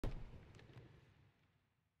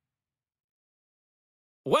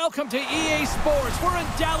Welcome to EA Sports. We're in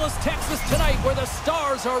Dallas, Texas tonight where the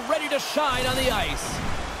Stars are ready to shine on the ice.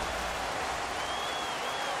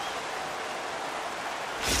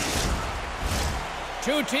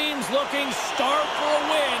 Two teams looking starved for a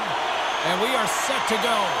win, and we are set to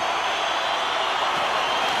go.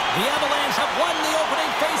 The Avalanche have won the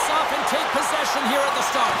opening faceoff and take possession here at the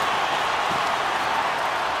start.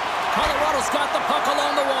 Colorado's got the puck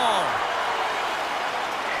along the wall.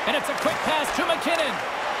 And it's a quick pass to McKinnon.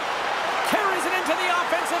 Carries it into the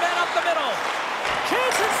offensive end up the middle.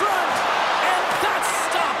 Chance in front. And that's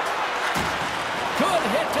stopped. Good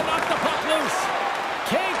hit to knock the puck loose.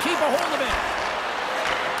 Can't keep a hold of it.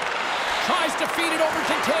 Tries to feed it over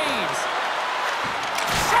to Taves.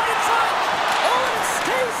 Shot in front. Oh, and it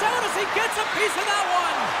stays out as he gets a piece of that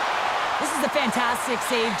one. This is a fantastic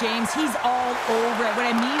save, James. He's all over it. What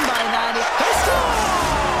I mean by that is... They score!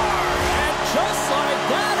 Just like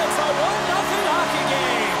that, it's a 1-0 hockey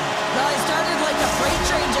game. Well, it started like a freight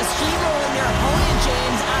train just steamrolling their opponent,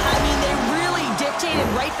 James. I mean, they really dictated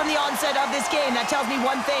right from the onset of this game. That tells me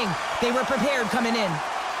one thing. They were prepared coming in.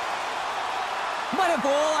 What a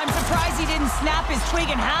goal. I'm surprised he didn't snap his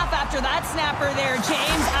twig in half after that snapper there,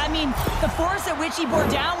 James. I mean, the force at which he bore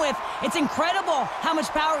down with, it's incredible how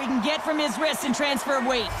much power he can get from his wrist and transfer of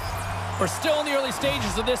weight. We're still in the early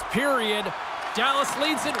stages of this period. Dallas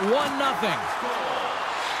leads it 1-0.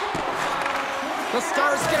 The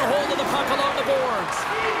Stars get a hold of the puck along the boards.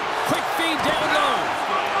 Quick feed down low.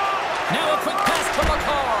 Now a quick pass to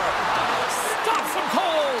McCarr. Stops him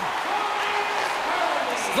cold.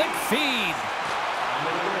 Slick feed.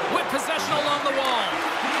 With possession along the wall.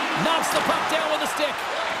 Knocks the puck down with a stick.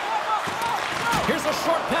 Here's a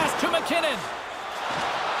short pass to McKinnon.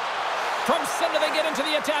 From center they get into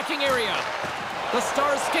the attacking area. The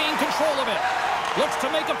Stars gain control of it. Looks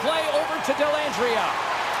to make a play over to Dellandrea.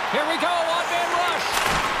 Here we go, on-man rush.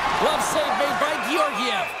 Glove save made by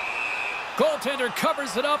Georgiev. Goaltender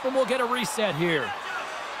covers it up, and we'll get a reset here.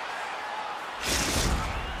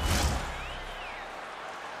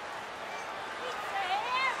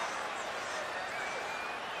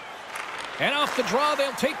 And off the draw,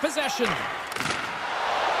 they'll take possession.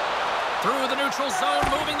 Through the neutral zone,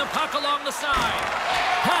 moving the puck along the side.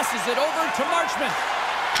 Passes it over to Marchment.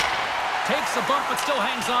 Takes a bump, but still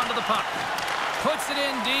hangs on to the puck. Puts it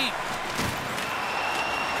in deep.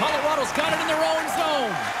 Colorado's got it in their own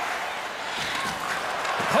zone.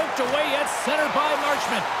 Poked away at center by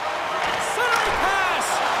Marchment. Centering pass!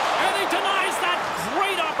 And he denies that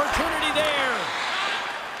great opportunity there.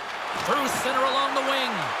 Through center along the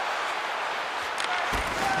wing.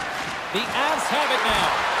 The Avs have it now.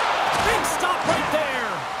 Big stop right there.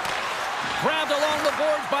 Grabbed along the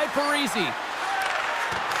boards by Parise.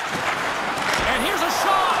 And here's a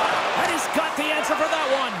shot. And he's got the answer for that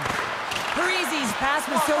one. Parise's pass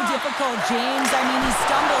was so difficult, James. I mean, he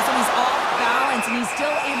stumbles and he's off balance, and he's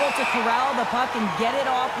still able to corral the puck and get it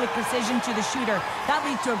off with precision to the shooter. That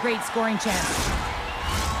leads to a great scoring chance.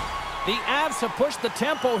 The Avs have pushed the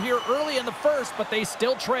tempo here early in the first, but they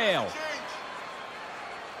still trail.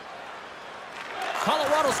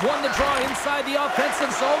 Colorado's won the draw inside the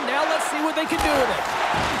offensive zone. Now let's see what they can do with it.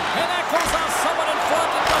 And that goes off someone in front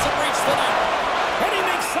and doesn't reach the net. And he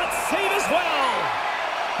makes that save as well.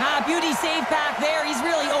 Beauty save back there. He's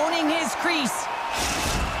really owning his crease.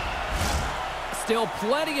 Still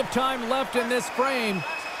plenty of time left in this frame.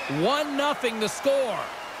 1-0 the score.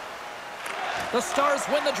 The Stars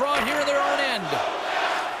win the draw here in their own end.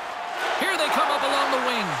 Here they come up along the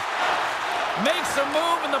wing. Makes a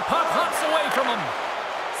move, and the puck hops away from him.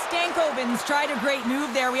 Stankoven's tried a great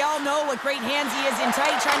move there. We all know what great hands he is in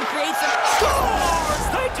tight, trying to create some... Scores!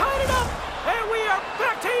 They tied it up, and we are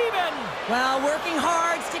back to even. Well, working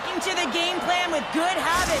hard, sticking to the game plan with good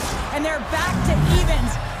habits, and they're back to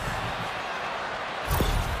evens.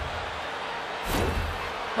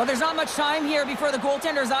 Well, there's not much time here before the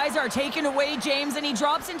goaltender's eyes are taken away, James, and he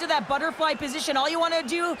drops into that butterfly position. All you want to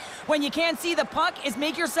do when you can't see the puck is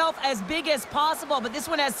make yourself as big as possible, but this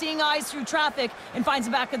one has seeing eyes through traffic and finds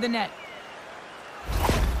the back of the net.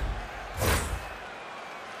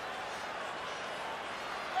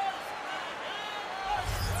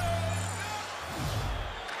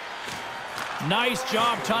 Nice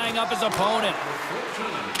job tying up his opponent.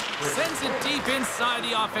 Sends it deep inside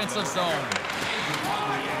the offensive zone.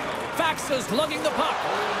 Faxas lugging the puck.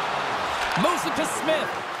 Moves it to Smith.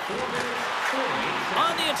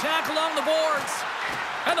 On the attack along the boards.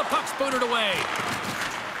 And the puck's booted away.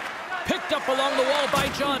 Picked up along the wall by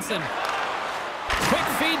Johnson. Quick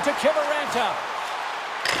feed to Kiviranta.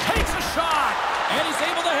 Takes a shot. And he's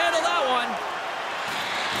able to handle that one.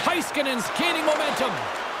 Heiskanen's gaining momentum.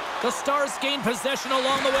 The Stars gain possession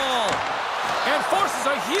along the wall and forces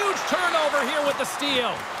a huge turnover here with the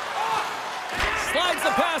steal. Slides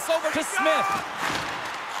the pass over to Smith.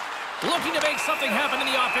 Looking to make something happen in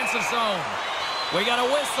the offensive zone. We got a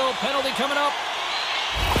whistle. Penalty coming up.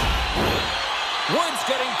 Woods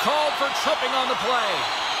getting called for tripping on the play.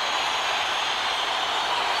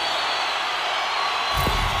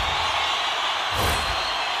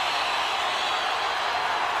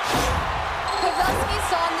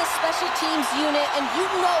 Pavelski's on this special teams unit, and you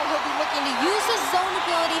know he'll be looking to use his zone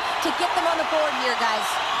ability to get them on the board here, guys.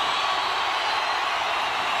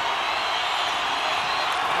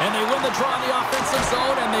 And they win the draw in the offensive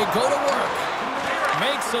zone, and they go to work.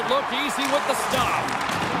 Makes it look easy with the stop.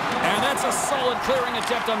 And that's a solid clearing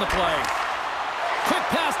attempt on the play. Quick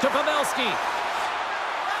pass to Pavelski.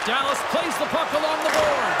 Dallas plays the puck along the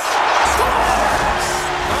boards. Scores!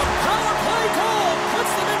 A power play goal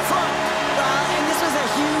puts them in front. And this was a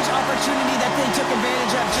huge opportunity that they took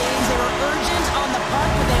advantage of, James. They were urgent on the puck,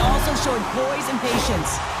 but they also showed poise and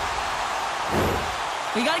patience.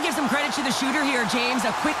 We got to give some credit to the shooter here, James.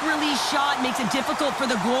 A quick release shot makes it difficult for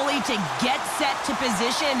the goalie to get set to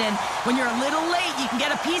position, and when you're a little late, you can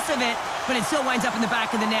get a piece of it, but it still winds up in the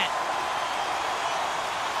back of the net.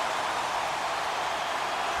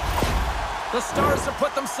 The Stars have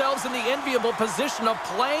put themselves in the enviable position of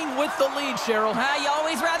playing with the lead, Cheryl. You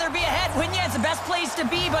always rather be ahead, wouldn't you? It's the best place to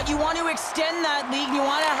be, but you want to extend that lead. You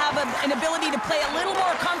want to have an ability to play a little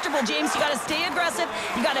more comfortable, James. You got to stay aggressive,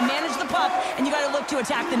 you got to manage the puck, and you got to look to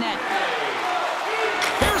attack the net.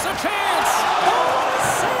 Here's a chance! Oh,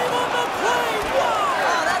 save on the play!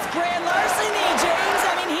 Wow! Oh, that's grand larceny, James.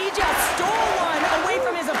 I mean, he just stole one away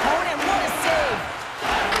from his opponent. What a save!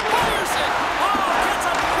 Fires it! Oh,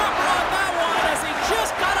 gets a proper on that one as he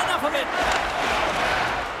just got enough of it.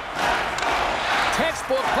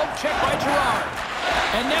 Textbook poke check by Gerard.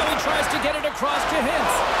 And now he tries to get it across to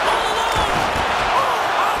Hintz. All alone!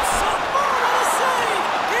 Oh, on some more of a save!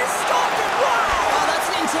 He stopped it! Wow! Oh, that's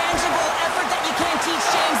an intangible effort that you can't teach,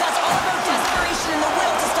 James. That's all about desperation and the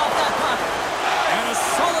will to stop that puck. And a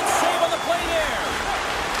solid save on the play there.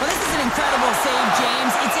 Well, this is an incredible save,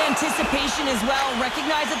 James. It's anticipation as well.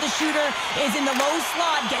 Recognize that the shooter is in the low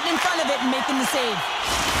slot, getting in front of it and making the save.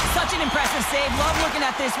 Such an impressive save. Love looking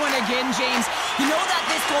at this one again, James. You know that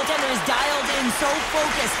this goaltender is dialed in, so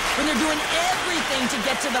focused when they're doing everything to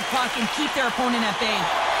get to the puck and keep their opponent at bay.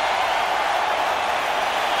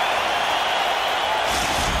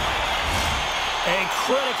 A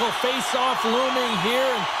critical face-off looming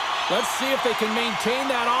here. Let's see if they can maintain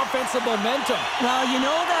that offensive momentum. Well, you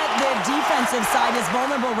know that the defensive side is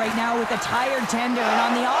vulnerable right now with a tired tender, and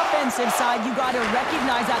on the offensive side, you got to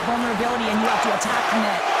recognize that vulnerability and you have to attack the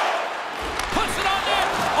net. Puts it on net.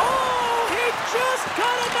 Oh, he just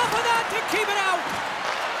got enough of that to keep it out.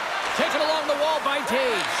 Taken along the wall by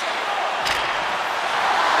Taves.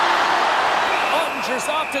 Ottinger's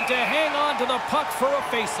opted to hang on to the puck for a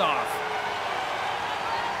face-off.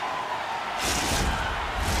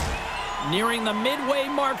 Nearing the midway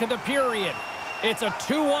mark of the period. It's a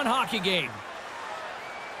 2-1 hockey game.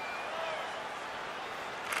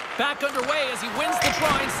 Back underway as he wins the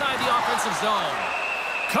draw inside the offensive zone.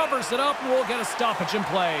 Covers it up and we'll get a stoppage in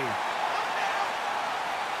play.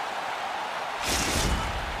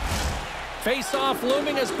 Face-off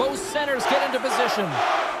looming as both centers get into position.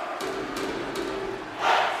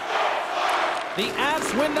 The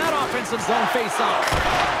Avs win that offensive zone face-off.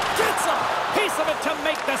 Gets a piece of it to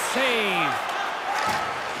make the save.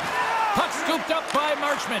 Puck scooped up by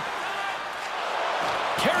Marchment.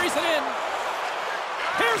 Carries it in.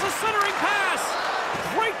 Here's a centering pass.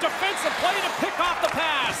 Great defensive play to pick off the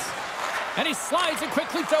pass. And he slides it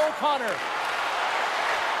quickly to O'Connor.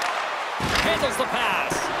 Handles the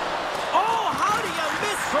pass. Oh, how do you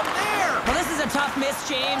miss from there? Well, this is a tough miss,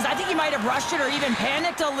 James. I think he might have rushed it or even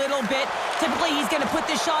panicked a little bit. Typically, he's going to put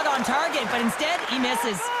this shot on target, but instead, he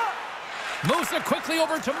misses. Moves it quickly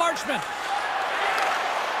over to Marchment.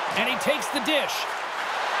 And he takes the dish.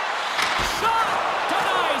 Shot!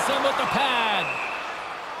 Denies him with the pad.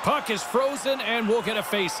 Puck is frozen, and we'll get a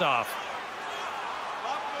face-off.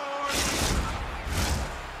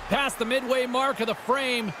 Past the midway mark of the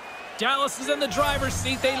frame, Dallas is in the driver's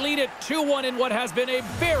seat. They lead it 2-1 in what has been a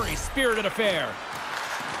very spirited affair.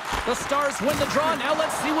 The Stars win the draw. Now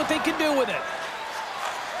let's see what they can do with it.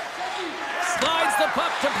 Slides the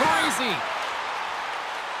puck to Parisi.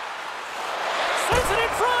 Sends it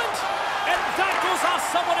in front. And that goes off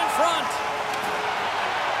someone in front.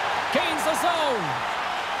 Gains the zone.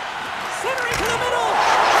 Centering to the middle.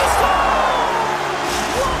 He scores!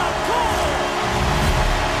 What a goal!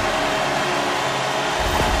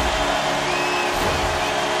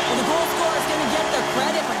 Well,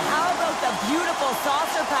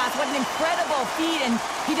 an incredible feat, and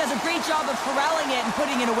he does a great job of corralling it and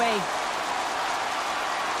putting it away.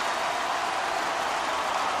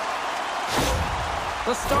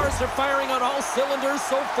 The Stars are firing on all cylinders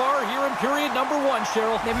so far here in period number 1,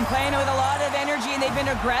 Cheryl. They've been playing with a lot of energy, and they've been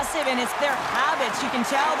aggressive, and it's their habits. You can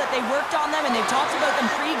tell that they worked on them, and they've talked about them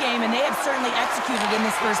pre-game, and they have certainly executed in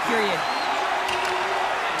this first period.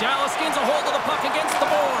 Dallas gains a hold of the puck against the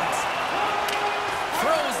boards.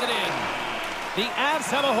 Throws it in. The Avs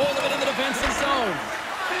have a hold of it in the defensive zone.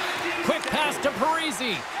 Quick pass to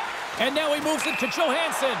Parise. And now he moves it to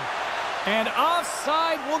Johansson. And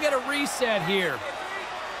offside, we'll get a reset here.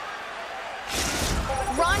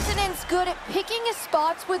 Rantanen's good at picking his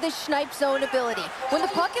spots with his snipe zone ability. When the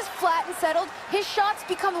puck is flat and settled, his shots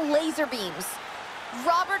become laser beams.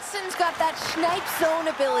 Robertson's got that snipe zone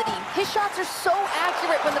ability. His shots are so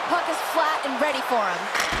accurate when the puck is flat and ready for him.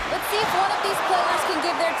 Let's see if one of these players can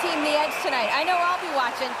give their team the edge tonight. I know I'll be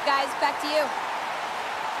watching. Guys, back to you.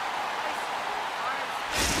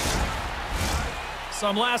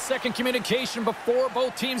 Some last-second communication before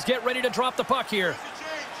both teams get ready to drop the puck here.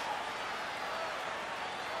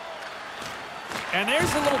 And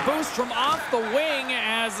there's a little boost from off the wing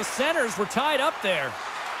as the centers were tied up there.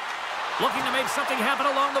 Looking to make something happen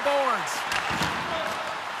along the boards.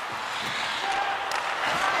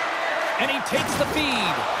 And he takes the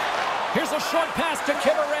feed. Here's a short pass to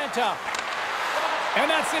Kiviranta.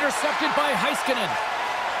 And that's intercepted by Heiskanen.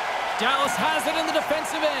 Dallas has it in the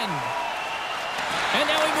defensive end. And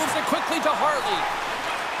now he moves it quickly to Hartley.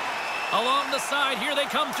 Along the side, here they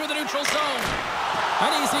come through the neutral zone.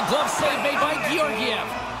 An easy glove save made by Georgiev.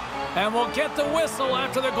 And we'll get the whistle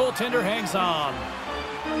after the goaltender hangs on.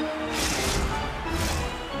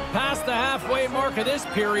 Past the halfway mark of this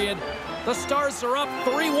period, the Stars are up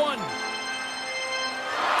 3-1.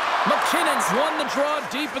 McKinnon's won the draw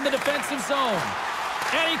deep in the defensive zone.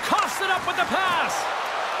 And he coughs it up with the pass.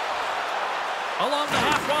 Along the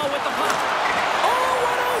half wall with the puck. Oh,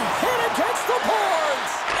 what a hit against the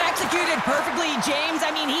boards! Executed perfectly, James.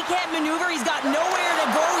 I mean, he can't maneuver. He's got nowhere to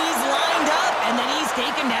go. He's lined up, and then he's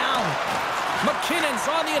taken down. McKinnon's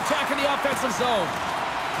on the attack in the offensive zone.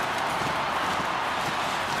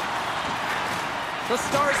 The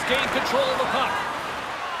Stars gain control of the puck.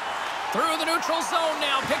 Through the neutral zone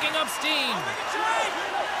now, picking up steam.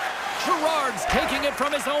 Girard's taking it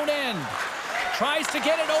from his own end. Tries to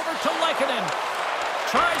get it over to Lehkonen.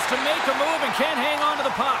 Tries to make a move and can't hang on to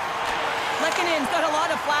the puck. Lehkonen's got a lot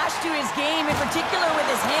of flash to his game, in particular with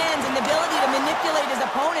his hands and the ability to manipulate his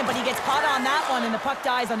opponent, but he gets caught on that one, and the puck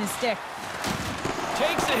dies on his stick.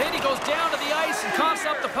 Takes a hit, he goes down to the ice and coughs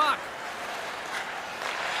up the puck.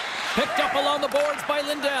 Picked up along the boards by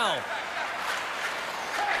Lindell.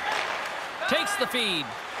 Takes the feed.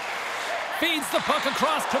 Feeds the puck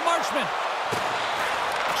across to Marchment.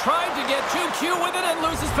 Tried to get 2Q with it and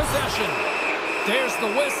loses possession. There's the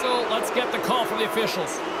whistle. Let's get the call from the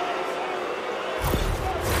officials.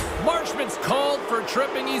 Marchment's called for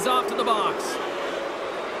tripping. He's off to the box.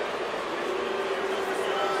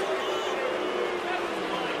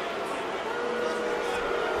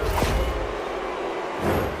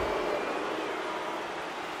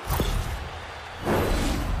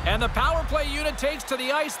 And the power play unit takes to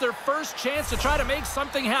the ice their first chance to try to make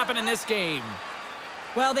something happen in this game.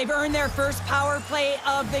 Well, they've earned their first power play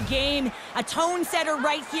of the game. A tone setter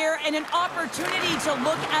right here and an opportunity to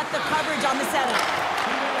look at the coverage on the setup.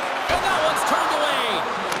 And that one's turned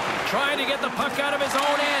away. Trying to get the puck out of his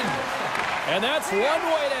own end. And that's one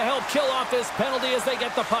way to help kill off this penalty as they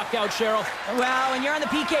get the puck out, Cheryl. Well, when you're on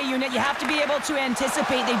the PK unit, you have to be able to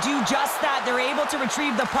anticipate. They do just that. They're able to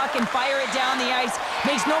retrieve the puck and fire it down the ice.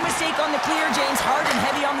 Makes no mistake on the clear, James. Hard and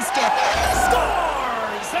heavy on the stick.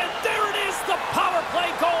 Scores! And there it is, the power play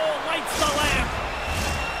goal lights the lamp.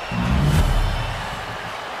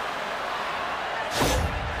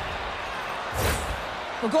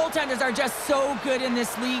 Well, goaltenders are just so good in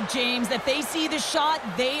this league, James. If they see the shot,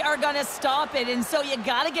 they are going to stop it. And so you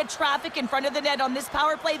got to get traffic in front of the net on this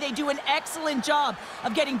power play. They do an excellent job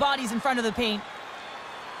of getting bodies in front of the paint.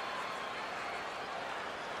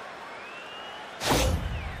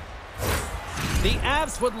 The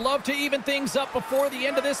Avs would love to even things up before the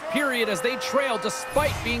end of this period as they trail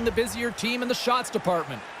despite being the busier team in the shots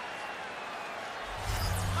department.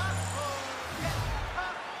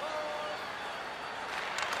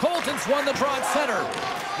 Colton's won the draw at center.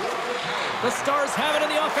 The Stars have it in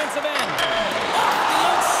the offensive end. Off the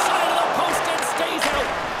outside of the post and stays out.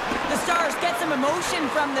 The Stars get some emotion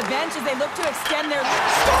from the bench as they look to extend their...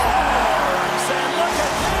 Stars! And look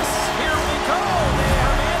at this. Here we go. They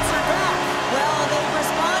have answered back. Well, they've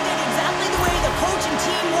responded exactly the way the coach and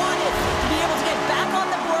team wanted. To be able to get back on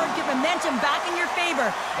the board, give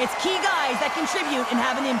contribute and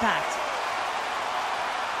have an impact.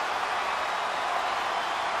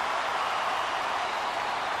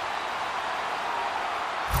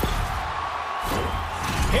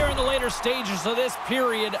 Here in the later stages of this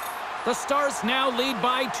period, the Stars now lead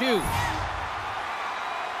by 2.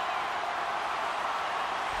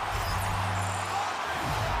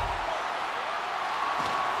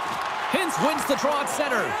 Hintz wins the draw at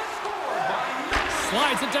center.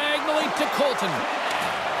 Slides it diagonally to Colton.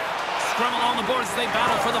 Scrum along the boards as they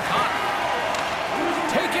battle for the puck.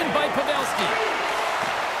 Taken by Pavelski.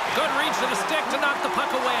 Good reach to the stick to knock the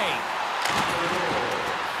puck away.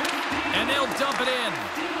 And they'll dump it in.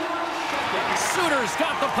 Suter's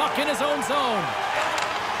got the puck in his own zone.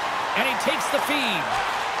 And he takes the feed.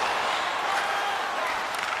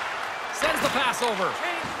 Sends the pass over.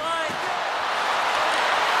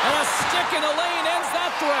 And a stick in the lane ends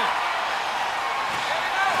that threat.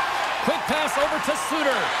 Quick pass over to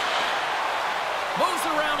Suter. Moves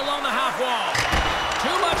around along the half wall.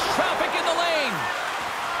 Too much traffic in the lane.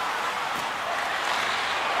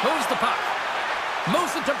 Moves the puck.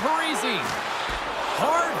 Moves it to Parise.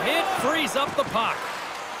 Hard hit frees up the puck.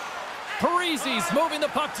 Parise's moving the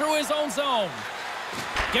puck through his own zone.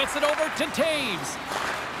 Gets it over to Taves.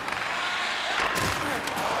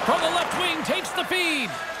 From the left wing, takes the feed.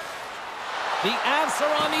 The Avs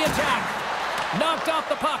are on the attack. Knocked off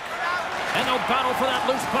the puck. And they'll battle for that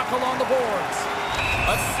loose puck along the boards.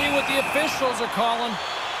 Let's see what the officials are calling.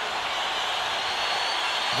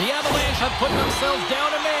 The Avalanche have put themselves down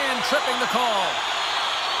a man, tripping the call.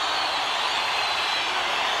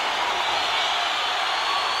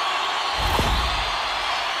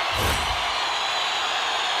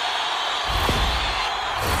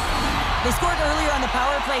 They scored earlier on the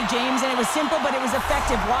power play, James, and it was simple, but it was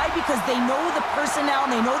effective. Why? Because they know the personnel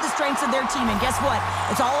and they know the strengths of their team. And guess what?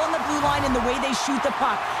 It's all on the blue line and the way they shoot the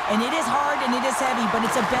puck. And it is hard and it is heavy, but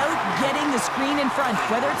it's about getting the screen in front.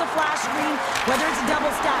 Whether it's a flash screen, whether it's a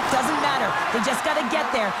double stack, doesn't matter. They just got to get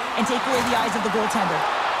there and take away the eyes of the goaltender.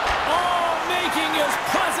 Oh, making his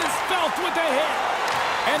presence felt with the hit.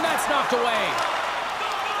 And that's knocked away.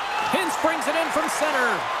 Hintz brings it in from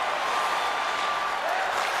center.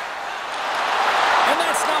 And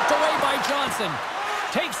that's knocked away by Johnson.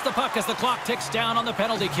 Takes the puck as the clock ticks down on the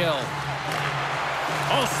penalty kill.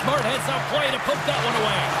 Oh, smart heads-up play to put that one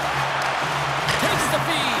away. Takes the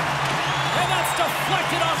feed. And that's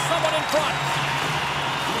deflected off someone in front.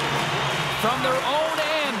 From their own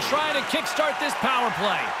end, trying to kickstart this power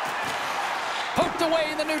play. Poked away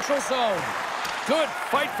in the neutral zone. Good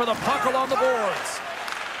fight for the puck along the boards.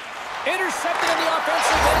 Intercepted in the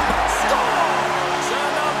offensive end. Scores!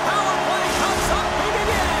 And the power play comes up big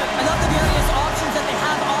again. I love the various options that they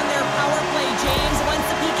have on their power play, James. Once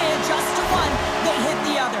the PK adjusts to one, they hit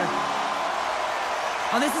the other.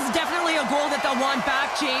 Oh, this is definitely a goal that they'll want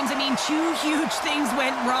back, James. I mean, 2 huge things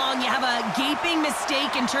went wrong. You have a gaping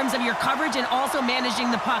mistake in terms of your coverage and also managing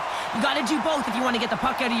the puck. You got to do both if you want to get the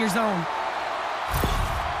puck out of your zone.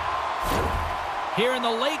 Here in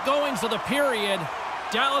the late goings of the period,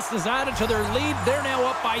 Dallas has added to their lead. They're now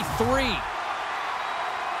up by 3.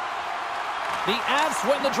 The Avs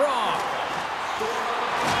win the draw.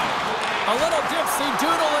 A little dipsy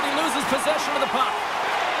doodle and he loses possession of the puck.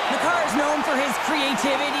 Makar is known for his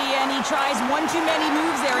creativity and he tries one too many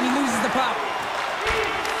moves there and he loses the puck.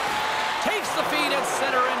 Takes the feed at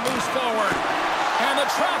center and moves forward. And the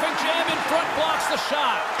traffic jam in front blocks the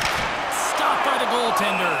shot. Stopped by the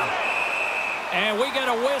goaltender. And we get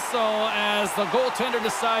a whistle as the goaltender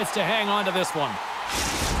decides to hang on to this one.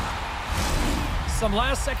 Some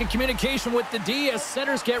last-second communication with the D as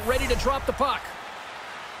centers get ready to drop the puck.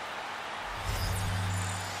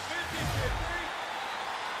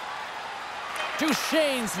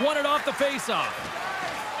 Duchesne's won it off the faceoff.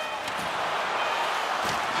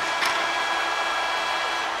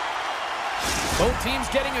 Both teams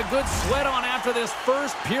getting a good sweat on after this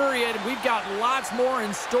first period. We've got lots more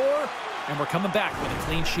in store, and we're coming back with a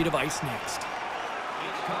clean sheet of ice next.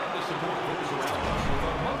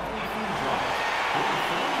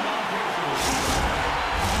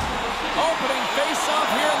 Opening face-off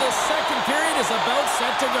here in the second period is about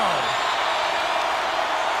set to go.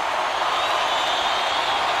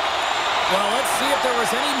 Well, let's see if there was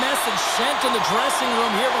any message sent in the dressing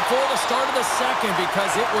room here before the start of the second,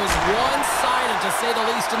 because it was one-sided, to say the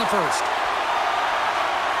least, in the first.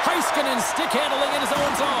 Heiskanen stick handling in his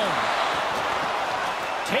own zone.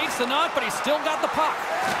 Takes the knock, but he's still got the puck.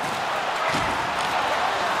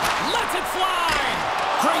 Lets it fly!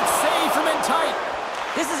 Great save from in tight.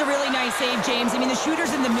 This is a really nice save, James. I mean, the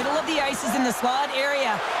shooter's in the middle of the ice, is in the slot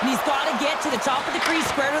area, and he's got to get to the top of the crease,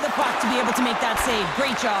 square to the puck, to be able to make that save.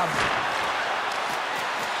 Great job.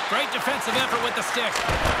 Great defensive effort with the stick.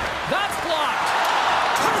 That's blocked.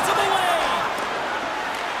 Turns him away.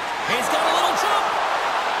 He's got a little jump.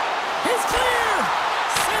 He's clear.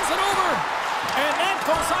 Sends it over. And that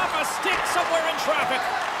goes off a stick somewhere in traffic.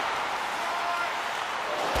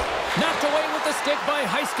 Knocked away with the stick by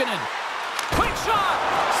Heiskanen. Quick shot.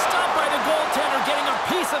 Stopped by the goaltender, getting a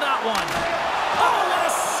piece of that one. Oh, what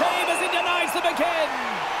a save as he denies them again.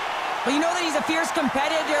 Well, you know that he's a fierce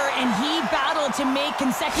competitor, and he battled to make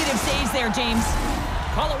consecutive saves there, James.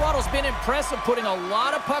 Colorado's been impressive, putting a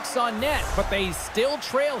lot of pucks on net, but they still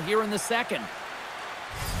trail here in the second.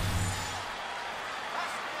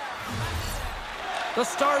 The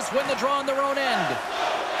Stars win the draw on their own end.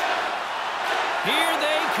 Here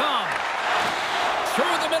they come.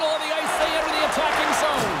 Through the middle of the ice, they enter the attacking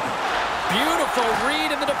zone. Beautiful read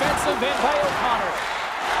in the defensive end by O'Connor.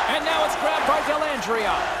 And now it's grabbed by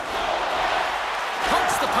Dellandrea.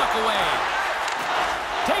 Pokes the puck away.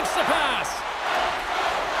 Takes the pass.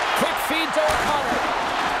 Quick feed to O'Connor.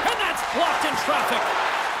 And that's blocked in traffic.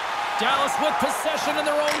 Dallas with possession in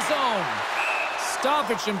their own zone.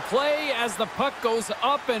 Stoppage in play as the puck goes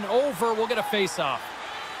up and over. We'll get a face-off.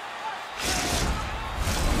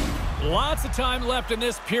 Lots of time left in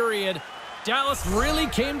this period. Dallas really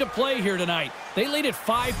came to play here tonight. They lead at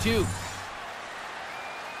 5-2.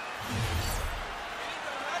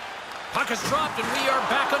 Puck is dropped, and we are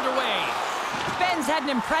back underway. Ben's had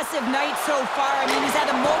an impressive night so far. I mean, he's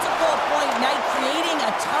had a multiple-point night, creating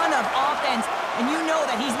a ton of offense, and you know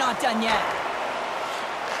that he's not done yet.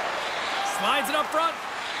 Slides it up front,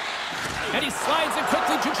 and he slides it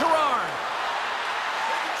quickly to Girard.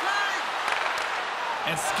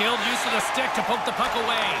 And skilled use of the stick to poke the puck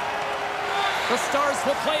away. The Stars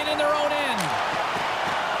will play it in their own end.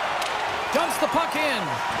 Dumps the puck in.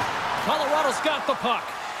 Colorado's got the puck.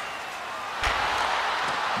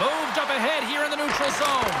 Moved up ahead here in the neutral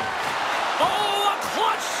zone. Oh, a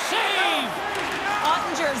clutch save!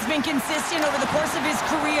 Ottinger's been consistent over the course of his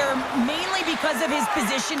career, mainly because of his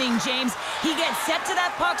positioning, James. He gets set to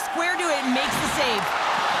that puck, square to it, and makes the save.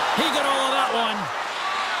 He got all of that one.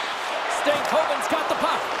 Stankoven's got the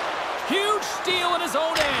puck. Huge steal in his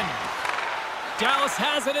own end. Dallas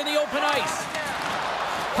has it in the open ice.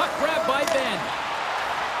 Puck grabbed by Ben.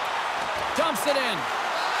 Dumps it in.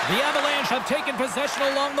 The Avalanche have taken possession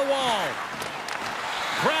along the wall.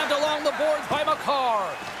 Grabbed along the boards by McCarr.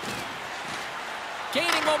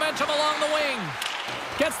 Gaining momentum along the wing.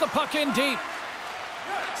 Gets the puck in deep.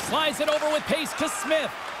 Slides it over with pace to Smith.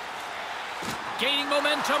 Gaining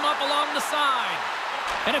momentum up along the side.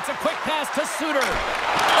 And it's a quick pass to Suter.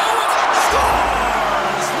 Oh, it's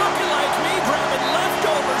scores! Looking like me grabbing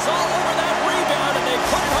leftovers all over that rebound, and they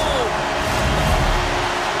put it home.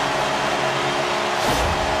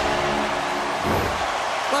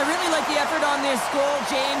 Well, I really like the effort on this goal,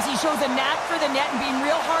 James. He shows a knack for the net and being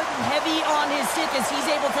real hard and heavy on his stick as he's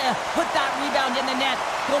able to put that rebound in the net.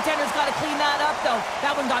 Goaltender's got to clean that up, though.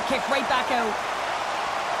 That one got kicked right back out.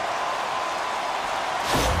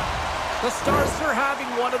 The Stars are having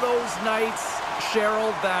one of those nights,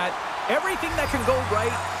 Cheryl, that everything that can go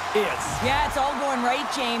right is. Yeah, it's all going right,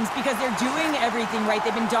 James, because they're doing everything right.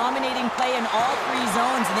 They've been dominating play in all three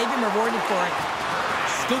zones, and they've been rewarded for it.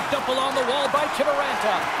 Scooped up along the wall by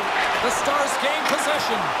Kiviranta. The Stars gain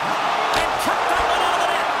possession. And kept that one out of the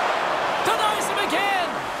net. Denies him again.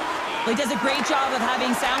 Well, he does a great job of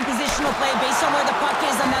having sound positional play based on where the puck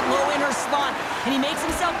is on that low inner slot. And he makes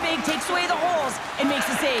himself big, takes away the holes, and makes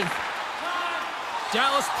the save.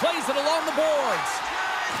 Dallas plays it along the boards.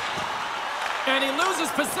 And he loses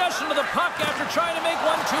possession of the puck after trying to make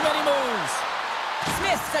one too many moves.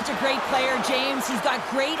 Smith's such a great player, James. He's got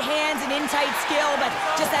great hands and in-tight skill, but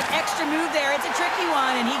just that extra move there, it's a tricky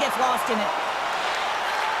one, and he gets lost in it.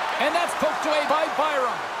 And that's poked away by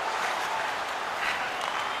Byram.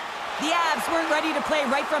 The Avs weren't ready to play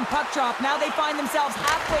right from puck drop. Now they find themselves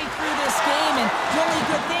halfway through this game, and the only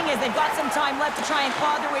good thing is they've got some time left to try and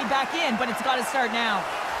claw their way back in, but it's got to start now.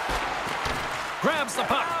 Grabs the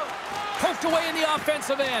puck. Poked away in the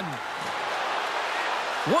offensive end.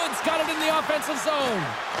 Woods got it in the offensive zone.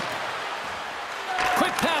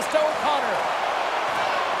 Quick pass to O'Connor.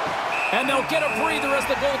 And they'll get a breather as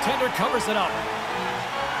the goaltender covers it up.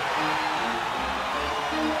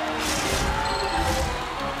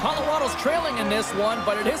 Colorado's trailing in this one,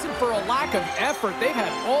 but it isn't for a lack of effort. They've had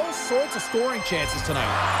all sorts of scoring chances tonight.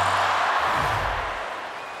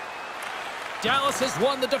 Dallas has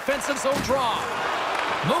won the defensive zone draw.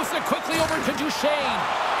 Moves it quickly over to Duchesne.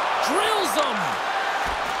 Drills him.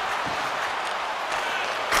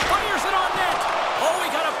 Fires it on net. Oh, he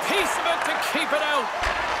got a piece of it to keep it out.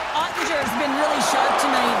 Ottinger's been really sharp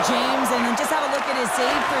tonight, James, and just have a look at his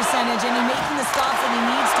save percentage, and he's making the stops that he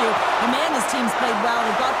needs to. And man, this team's played well.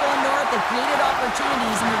 They've got going north, they've created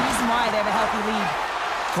opportunities, and the reason why they have a healthy lead.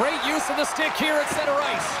 Great use of the stick here at center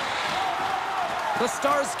ice. The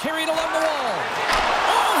Stars carried along the wall.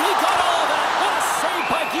 Oh, he got all of that. What a save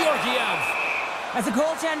by Georgiev. As a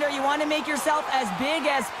goaltender, you want to make yourself as big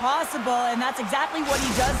as possible, and that's exactly what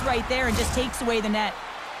he does right there and just takes away the net.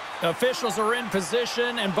 Officials are in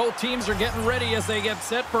position, and both teams are getting ready as they get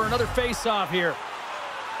set for another face-off here.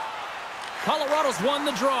 Colorado's won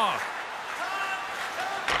the draw.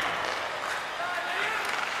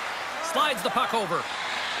 Slides the puck over.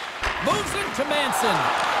 Moves into Manson.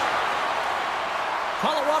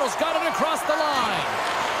 Colorado's got it across the line.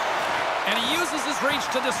 And he uses his reach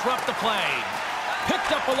to disrupt the play.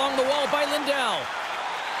 Picked up along the wall by Lindell.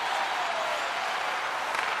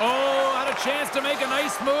 Oh, had a chance to make a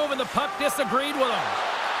nice move, and the puck disagreed with him.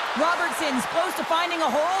 Robertson's close to finding a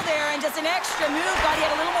hole there, and just an extra move. Thought he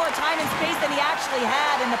had a little more time and space than he actually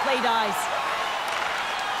had, and the play dies.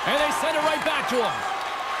 And they send it right back to him.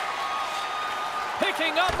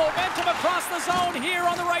 Picking up momentum across the zone here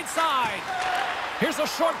on the right side. Here's a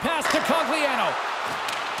short pass to Cogliano.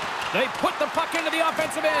 They put the puck into the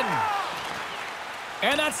offensive end.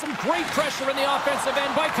 And that's some great pressure in the offensive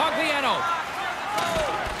end by Cogliano.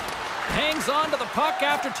 Hangs on to the puck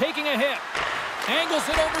after taking a hit. Angles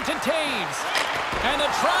it over to Taves. And the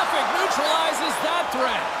traffic neutralizes that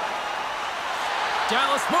threat.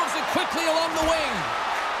 Dallas moves it quickly along the wing.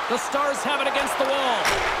 The Stars have it against the wall.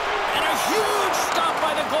 And a huge stop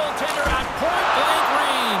by the goaltender at point-blank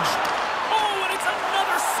range. Oh, and it's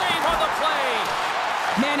another save on the play.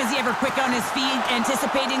 Man, is he ever quick on his feet,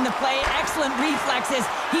 anticipating the play. Excellent reflexes.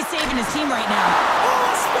 He's saving his team right now.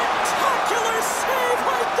 Oh, a spectacular save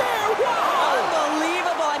right there. Wow.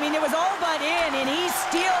 Unbelievable. I mean, it was all but in, and he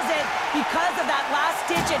steals it because of that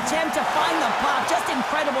last-ditch attempt to find the puck. Just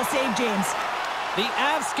incredible save, James. The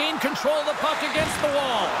Avs gain control of the puck against the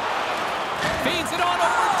wall. Feeds it on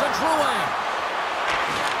over to Drouin.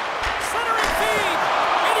 Centering feed.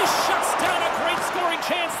 And he shuts down a great scoring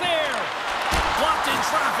chance there. Blocked in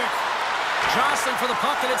traffic. Jostling for the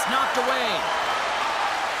puck, and it's knocked away.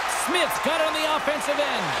 Smith's got it on the offensive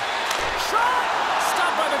end. Shot!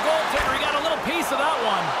 Stopped by the goaltender. He got a little piece of that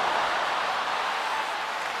one.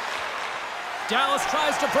 Dallas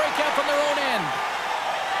tries to break out from their own end.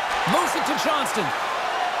 Moves it to Johnston.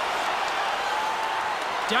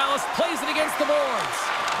 Dallas plays it against the boards.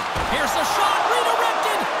 Here's a shot,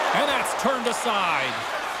 redirected, and that's turned aside.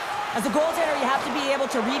 As a goaltender, you have to be able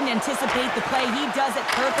to read and anticipate the play. He does it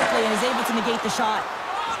perfectly and is able to negate the shot.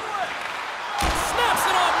 Snaps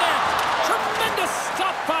it on net. Tremendous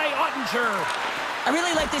stop by Ottinger. I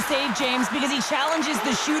really like this save, James, because he challenges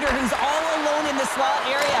the shooter who's all alone in the slot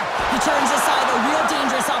area. He turns aside a real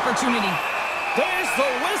dangerous opportunity. There's the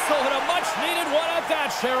whistle, and a much-needed one at that,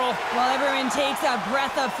 Cheryl. Well, everyone takes a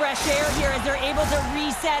breath of fresh air here as they're able to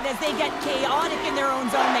reset as they get chaotic in their own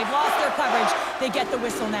zone. They've lost their coverage. They get the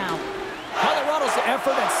whistle now. Colorado's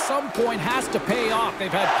effort at some point has to pay off. They've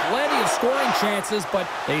had plenty of scoring chances, but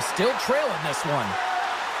they still trail in this one.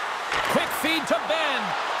 Quick feed to Ben.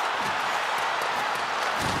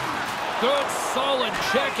 Good, solid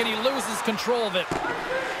check, and he loses control of it.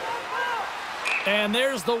 And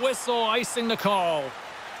there's the whistle, icing the call.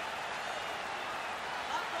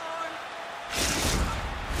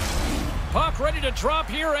 Puck ready to drop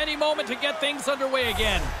here any moment to get things underway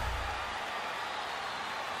again.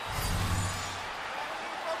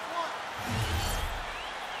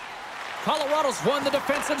 Colorado's won the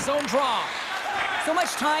defensive zone draw. So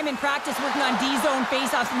much time in practice working on D-zone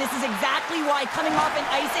faceoffs, and this is exactly why coming off an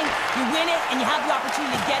icing, you win it, and you have the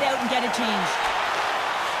opportunity to get out and get a change.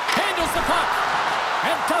 Handles the puck.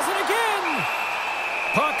 And does it again!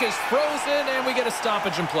 Puck is frozen, and we get a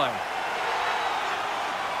stoppage in play.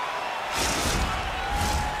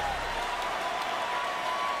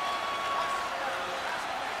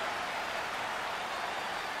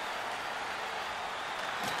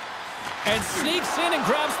 And sneaks in and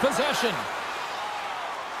grabs possession.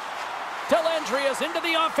 Dellandria's into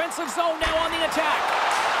the offensive zone now on the attack.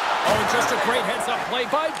 Oh, just a great heads-up play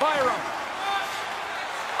by Byram.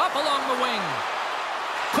 Up along the wing.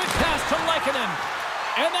 Quick pass to Lehkonen.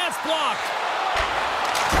 And that's blocked.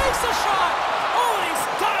 Takes a shot. Oh, and he's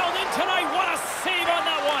dialed in tonight. What a save on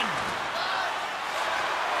that one.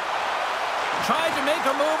 Tried to make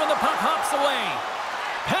a move, and the puck hops away.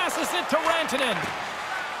 Passes it to Rantanen.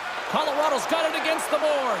 Colorado's got it against the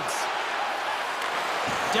boards.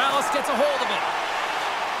 Dallas gets a hold of it.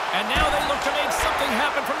 And now they look to make something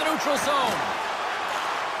happen from the neutral zone.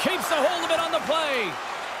 Keeps a hold of it on the play.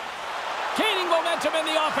 Gaining momentum in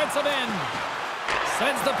the offensive end.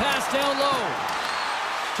 Sends the pass down low.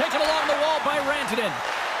 Taken along the wall by Rantanen.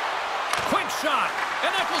 Quick shot. And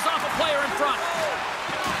that goes off a player in front.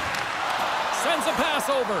 Sends a pass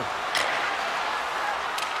over.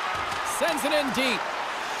 Sends it in deep.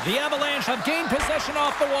 The Avalanche have gained possession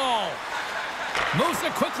off the wall. Moves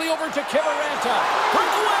it quickly over to Kiviranta.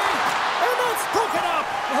 Breakaway! And that's broken up!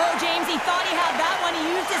 Oh, James, he thought he had that one. He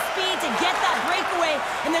used his speed to get that breakaway,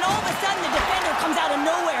 and then all of a sudden the defender comes out of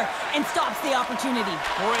nowhere and stops the opportunity.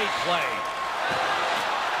 Great play.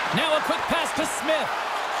 Now a quick pass to Smith.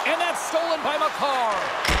 And that's stolen by Makar.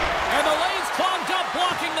 And the lane's clogged up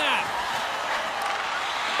blocking that.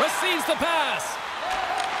 Receives the pass.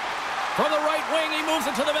 From the right wing, he moves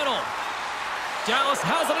it to the middle. Dallas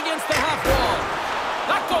has it against the half wall.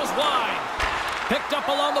 That goes wide. Picked up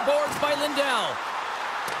along the boards by Lindell.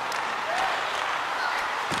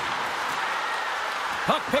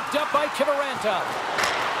 Puck picked up by Kiviranta.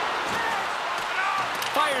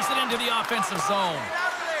 Fires it into the offensive zone.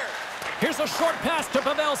 Here's a short pass to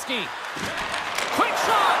Pavelski. Quick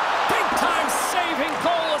shot! Big-time saving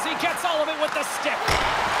goal as he gets all of it with the stick.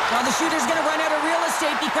 Well, the shooter's going to run out of real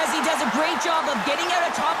estate because he does a great job of getting out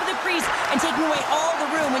on top of the crease and taking away all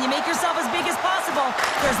the room. When you make yourself as big as possible,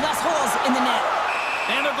 there's less holes in the net.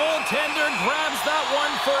 And the goaltender grabs that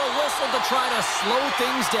one for a whistle to try to slow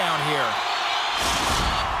things down here.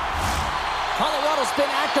 Colorado's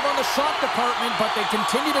been active on the shot department, but they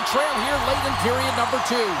continue to trail here late in period number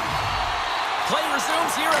 2. Play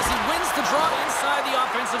resumes here as he wins the draw inside the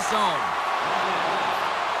offensive zone.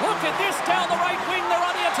 Look at this down the right wing. They're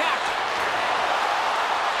on the attack.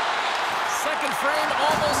 Second frame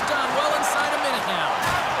almost done. Well inside a minute now.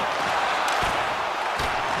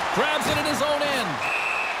 Grabs it in his own end.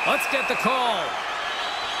 Let's get the call.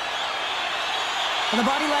 Well, the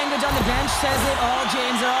body language on the bench says it all,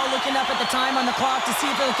 James. They're all looking up at the time on the clock to see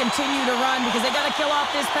if they'll continue to run because they got to kill off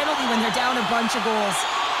this penalty when they're down a bunch of goals.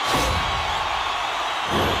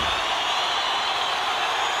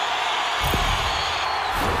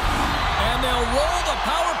 And they'll roll the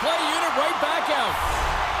power play unit right back out.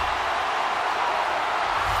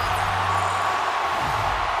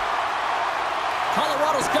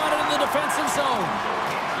 Colorado's got it in the defensive zone.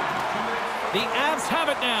 The Avs have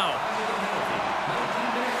it now.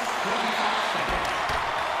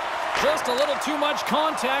 Just a little too much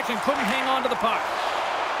contact and couldn't hang on to the puck.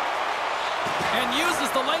 And uses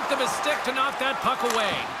the length of his stick to knock that puck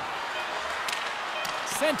away.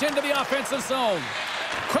 Sent into the offensive zone.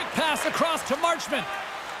 Quick pass across to Marchment.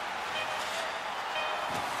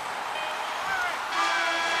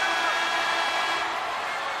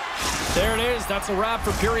 There it is. That's a wrap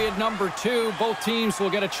for period number 2. Both teams will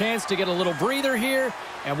get a chance to get a little breather here,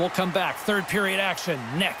 and we'll come back. Third period action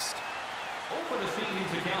next. Open the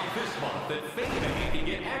savings account this month at FameBank and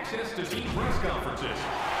get access to team press conferences.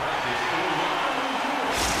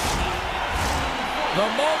 The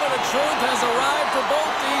moment of truth has arrived for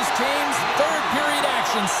both these teams. Third period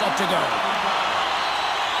action set to go.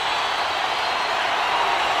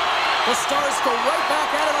 The Stars go right back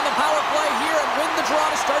at it on the power play here and win the draw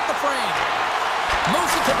to start the frame.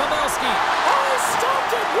 Moves it to Pavelski. Oh, he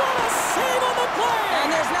stopped it. What a save on the play. And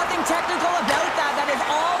there's nothing technical about that. That is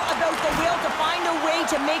all about the will to find a way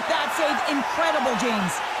to make that save incredible,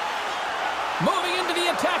 James. Moving into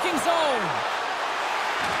the attacking zone.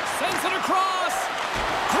 Sends it across.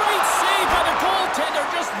 Great save by the goaltender.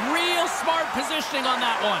 Just real smart positioning on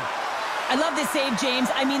that one. I love this save, James.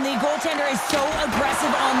 I mean, the goaltender is so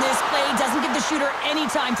aggressive on this play. Doesn't give the shooter any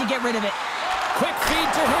time to get rid of it. Quick feed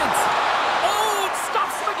to Hintz. Oh, it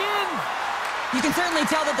stops him again. You can certainly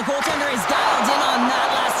tell that the goaltender is dialed in on that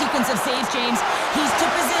last sequence of saves, James. He's to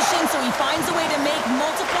position, so he finds a way to make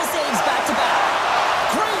multiple saves back-to-back.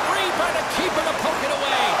 Great read by the keeper to poke it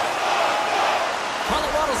away.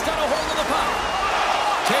 Colorado's got a hold of the puck.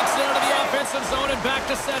 Takes it out of the offensive zone and back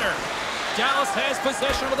to center. Dallas has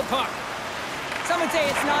possession of the puck. Some would say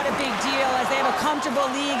it's not a big deal as they have a comfortable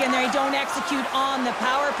league and they don't execute on the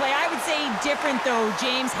power play. I would say different though,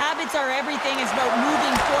 James. Habits are everything. It's about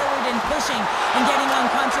moving forward and pushing and getting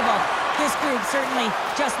uncomfortable. This group certainly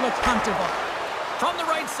just looks comfortable. From the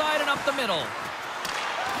right side and up the middle.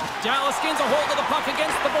 Dallas gains a hold of the puck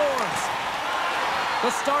against the boards.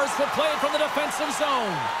 The Stars will play it from the defensive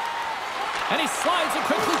zone. And he slides it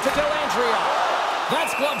quickly to Dellandrea.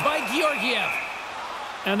 That's gloved by Georgiev.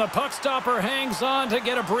 And the puck stopper hangs on to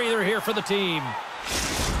get a breather here for the team.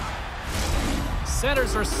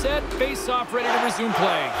 Centers are set, face-off ready to resume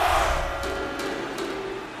play.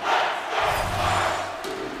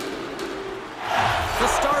 The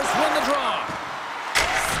Stars win the draw.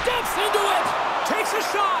 Steps into it, takes a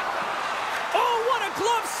shot.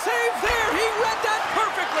 save there. He read that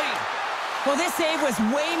perfectly. Well, this save was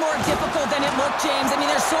way more difficult than it looked, James. I mean,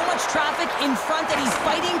 there's so much traffic in front that he's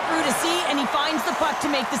fighting through to see, and he finds the puck to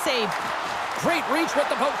make the save. Great reach with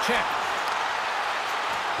the poke check.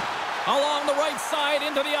 Along the right side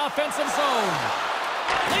into the offensive zone.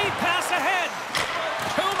 Lead pass ahead.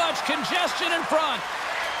 Too much congestion in front.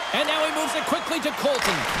 And now he moves it quickly to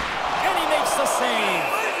Colton. And he makes the save.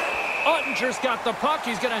 Ottinger's got the puck.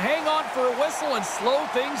 He's going to hang on for a whistle and slow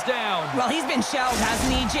things down. Well, he's been shelled, hasn't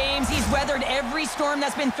he, James? He's weathered every storm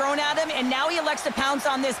that's been thrown at him, and now he elects to pounce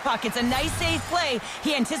on this puck. It's a nice, safe play.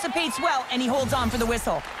 He anticipates well, and he holds on for the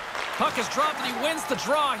whistle. Puck is dropped, and he wins the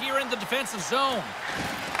draw here in the defensive zone.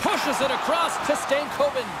 Pushes it across to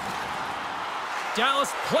Stankoven. Dallas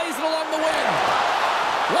plays it along the wing.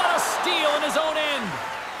 What a steal in his own end.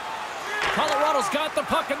 Colorado's got the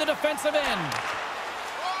puck in the defensive end.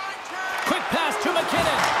 Quick pass to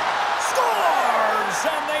McKinnon. Scores!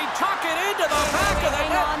 And they tuck it into the back of the net.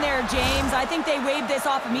 Hang on there, James. I think they waved this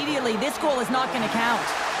off immediately. This goal is not going to count.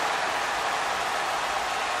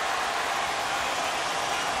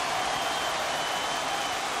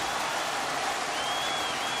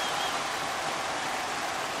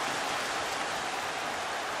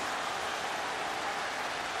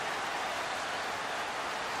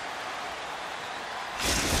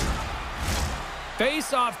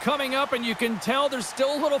 Face-off coming up, and you can tell there's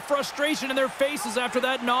still a little frustration in their faces after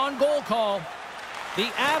that non-goal call. The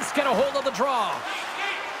Avs get a hold of the draw.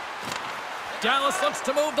 Dallas looks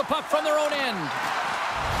to move the puck from their own end.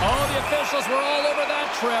 Oh, the officials were all over that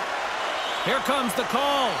trip. Here comes the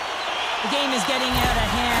call. The game is getting out of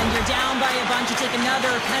hand. You're down by a bunch. You take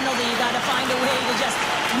another penalty. You got to find a way to just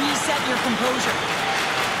reset your composure.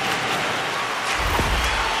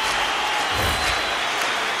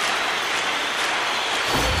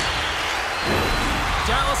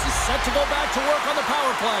 Dallas is set to go back to work on the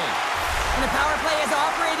power play. And the power play is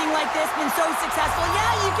operating like this, been so successful.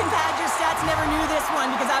 Yeah, you can pad your stats. Never knew this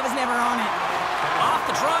one because I was never on it. Off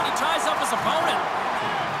the draw, he ties up his opponent.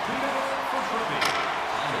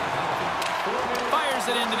 Fires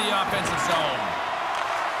it into the offensive zone.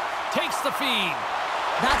 Takes the feed.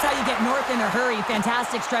 That's how you get north in a hurry.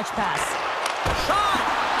 Fantastic stretch pass. Shot!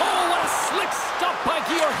 Oh, what a slick stop by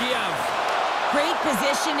Georgiev. Great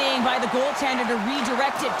positioning by the goaltender to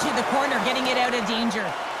redirect it to the corner, getting it out of danger.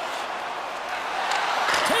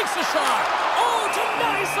 Takes a shot. Oh,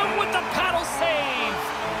 denies him with the paddle save.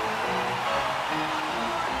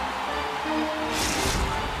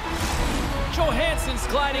 Johansson's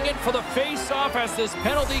gliding in for the face-off as this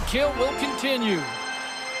penalty kill will continue.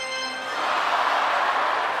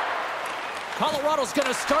 Colorado's going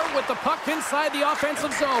to start with the puck inside the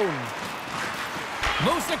offensive zone.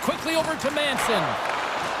 Moves it quickly over to Manson.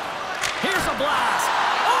 Here's a blast.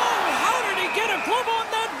 Oh, how did he get a glove on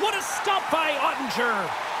that? What a stop by Ottinger.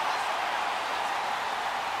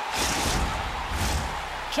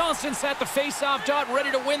 Johnson's at the face-off dot, ready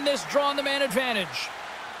to win this draw on the man advantage.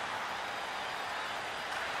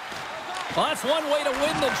 Well, that's one way to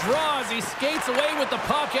win the draw as he skates away with the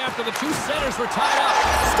puck after the two centers were tied up.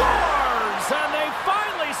 Scores! And they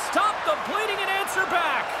finally stop the bleeding and answer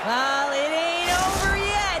back. Well, it ain't over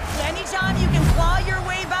yet. Anytime you can claw your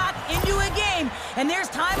way back into a game, and there's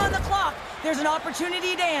time on the clock, there's an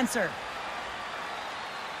opportunity to answer.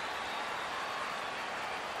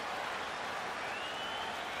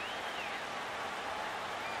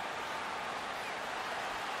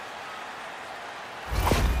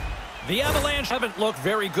 The Avalanche haven't looked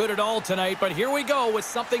very good at all tonight, but here we go with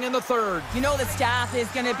something in the third. You know the staff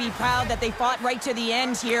is going to be proud that they fought right to the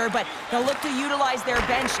end here, but they'll look to utilize their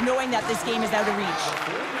bench knowing that this game is out of reach.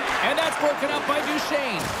 And that's broken up by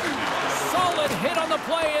Duchesne. Solid hit on the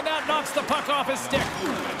play, and that knocks the puck off his stick.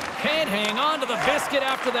 Can't hang on to the biscuit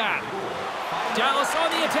after that. Dallas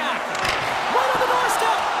on the attack. Right on the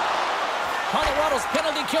doorstep. Colorado's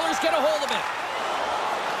penalty killers get a hold of it.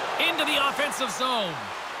 Into the offensive zone.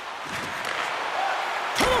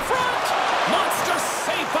 To the front! Monster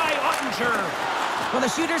save by Ottinger. Well,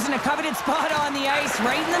 the shooter's in a coveted spot on the ice,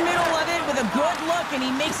 right in the middle of it with a good look, and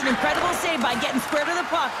he makes an incredible save by getting square to the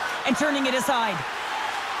puck and turning it aside.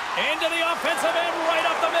 Into the offensive end, right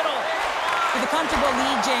up the middle. With a comfortable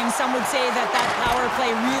lead, James, some would say that power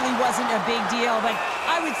play really wasn't a big deal, but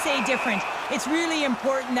I would say different. It's really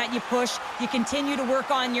important that you push, you continue to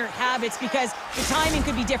work on your habits because the timing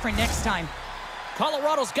could be different next time.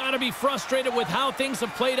 Colorado's got to be frustrated with how things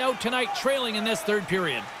have played out tonight, trailing in this third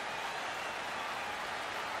period.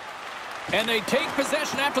 And they take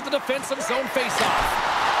possession after the defensive zone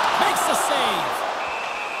faceoff. Makes the save.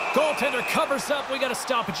 Goaltender covers up. We got a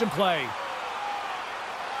stoppage in play.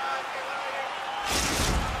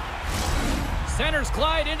 Centers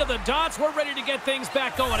glide into the dots. We're ready to get things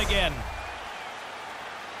back going again.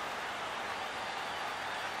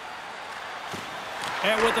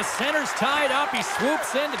 And with the centers tied up, he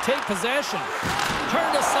swoops in to take possession.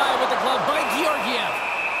 Turned aside with the glove by Georgiev.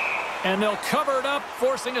 And they'll cover it up,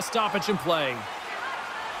 forcing a stoppage in play.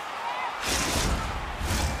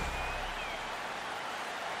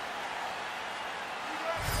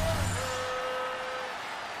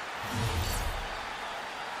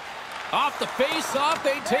 Off the face-off,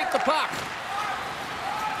 they take the puck.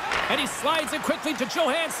 And he slides it quickly to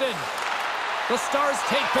Johansson. The Stars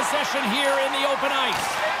take possession here in the open ice.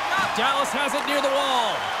 Dallas has it near the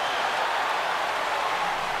wall.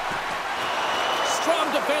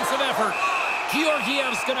 Strong defensive effort.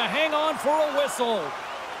 Georgiev's going to hang on for a whistle.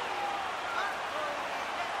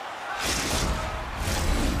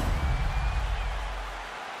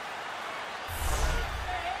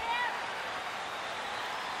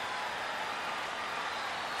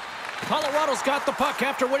 Colorado's got the puck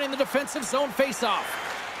after winning the defensive zone faceoff.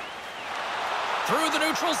 Through the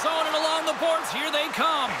neutral zone and along the boards, here they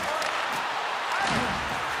come.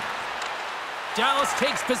 Dallas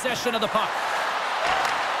takes possession of the puck.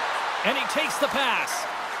 And he takes the pass.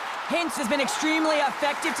 Hintz has been extremely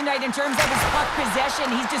effective tonight in terms of his puck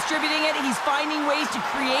possession. He's distributing it. He's finding ways to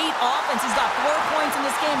create offense. He's got 4 points in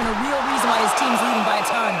this game and a real reason why his team's leading by a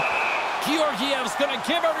ton. Georgiev's going to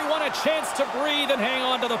give everyone a chance to breathe and hang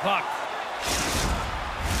on to the puck.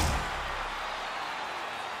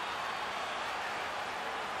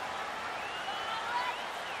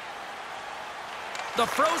 The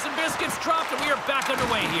frozen biscuits dropped, and we are back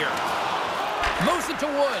underway here. Moves it to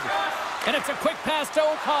Wood, and it's a quick pass to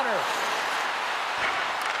O'Connor.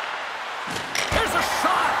 There's a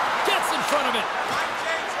shot. Gets in front of it.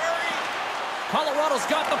 Colorado's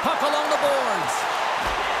got the puck along the boards.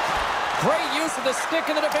 Great use of the stick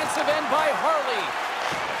in the defensive end by Harley.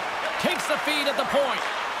 Takes the feed at the point.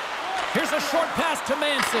 Here's a short pass to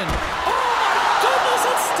Manson. Oh, my goodness,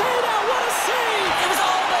 it stayed out. What a save. It was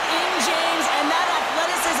all but in, James, and that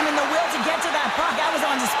athleticism and the will to get to that puck, that was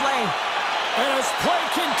on display. And as play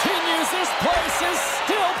continues, this place is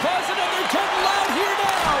still buzzing, and they're getting loud here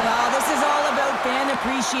now. Well, this is all about fan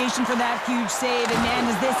appreciation for that huge save, and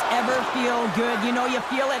man, does this ever feel good. You know, you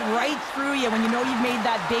feel it right through you when you know you've made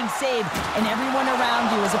that big save, and everyone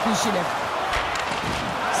around you is appreciative.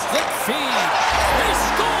 Stick feed. He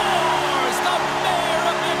scores! The mayor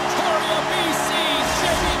of Victoria, BC,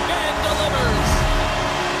 Jimmy Benn delivers.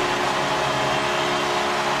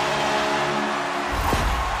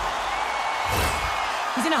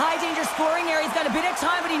 He's in a high-danger scoring area. He's got a bit of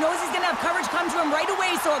time, but he knows he's going to have coverage come to him right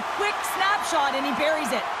away, so a quick snapshot, and he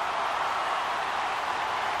buries it.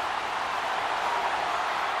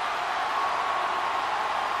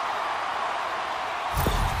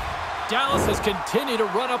 Dallas has continued to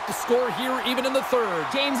run up the score here, even in the third.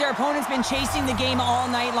 James, their opponent's been chasing the game all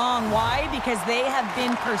night long. Why? Because they have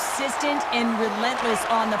been persistent and relentless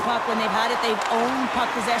on the puck. When they've had it, they've owned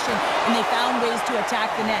puck possession, and they found ways to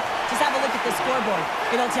attack the net. Just have a look at the scoreboard.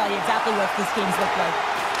 It'll tell you exactly what this game's looked like.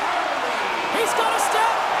 He's got a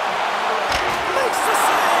step. Makes the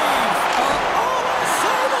save.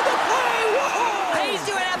 Save of the play. Whoa. He's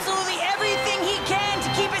doing absolutely everything he can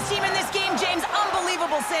to keep his team in this game, James.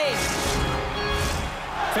 Unbelievable save.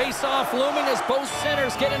 Face-off looming as both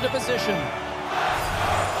centers get into position.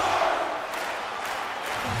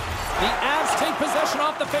 The Avs take possession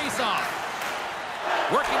off the face-off.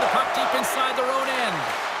 Working the puck deep inside their own end.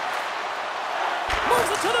 Moves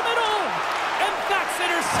it to the middle. And that's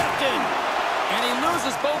intercepted. And he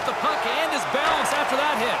loses both the puck and his balance after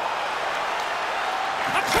that hit.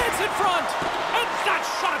 A chance in front. And that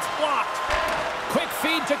shot's blocked. Quick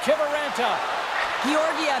feed to Kiviranta.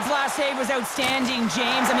 Georgiev's last save was outstanding,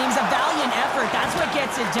 James. I mean, it was a valiant effort. That's what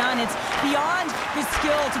gets it done. It's beyond the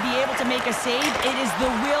skill to be able to make a save. It is the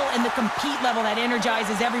will and the compete level that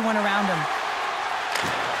energizes everyone around him.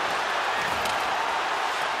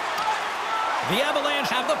 The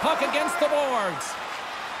Avalanche have the puck against the boards.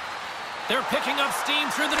 They're picking up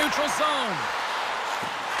steam through the neutral zone.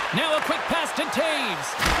 Now a quick pass to Taves.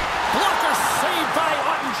 Blocker saved by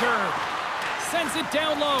Ottinger. Sends it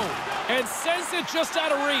down low and sends it just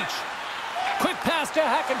out of reach. Quick pass to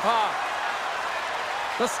Hakanpää.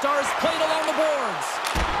 The Stars played along the boards.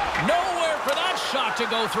 Nowhere for that shot to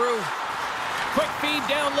go through. Quick feed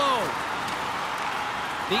down low.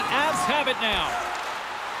 The Avs have it now.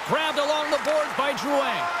 Grabbed along the boards by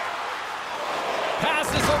Drouin.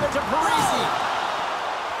 Passes over to Parisi.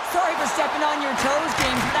 Sorry for stepping on your toes,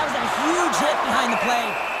 James, but that was a huge hit behind the play.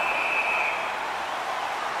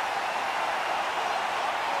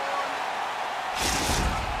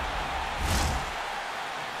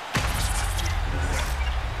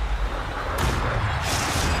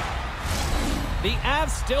 The Avs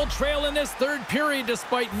still trail in this third period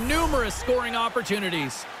despite numerous scoring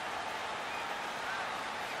opportunities.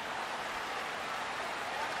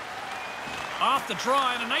 Off the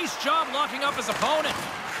draw, and a nice job locking up his opponent.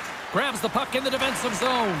 Grabs the puck in the defensive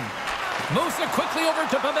zone. Moves it quickly over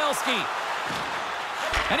to Pavelski.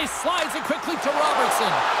 And he slides it quickly to Robertson.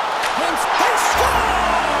 And they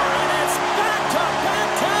score! And it's back-to-back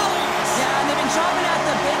tallies! Yeah, and they've been chopping at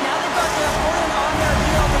the bit. Now they've got their opponent on their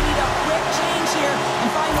heel. They need a quick change here and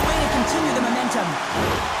find a way to continue the momentum.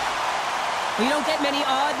 You don't get many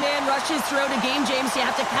odd man rushes throughout a game, James. You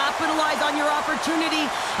have to capitalize on your opportunity.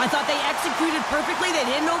 I thought they executed perfectly. They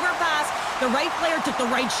didn't overpass. The right player took the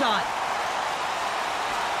right shot.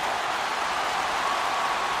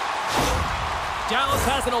 Dallas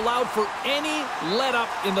hasn't allowed for any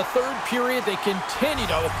let-up in the third period. They continue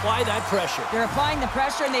to apply that pressure. They're applying the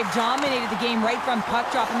pressure, and they've dominated the game right from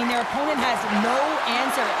puck drop. I mean, their opponent has no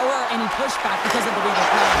answer or any pushback because of the way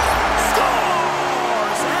they're playing.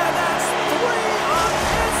 Scores! And that's 3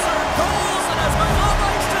 unanswered goals. And as my mom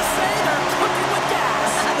likes to say, they're cooking with gas.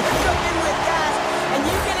 They're cooking with gas. And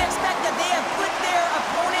you can expect that they have put their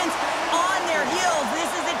opponents on their heels.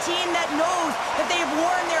 This is a team that knows that they've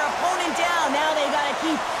worn their opponent down. Now they got to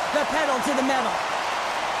keep the pedal to the metal.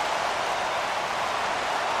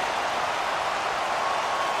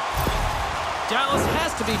 Dallas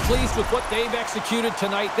has to be pleased with what they've executed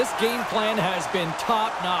tonight. This game plan has been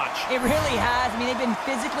top-notch. It really has. I mean, they've been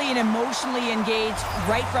physically and emotionally engaged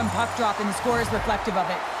right from puck drop, and the score is reflective of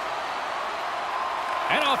it.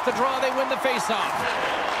 And off the draw, they win the faceoff.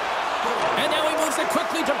 And now he moves it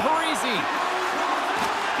quickly to Parise.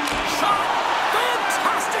 Shot!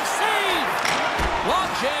 Fantastic save! Long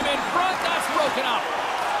jam in front, that's broken up.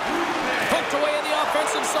 Hooked away in the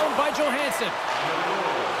offensive zone by Johansson.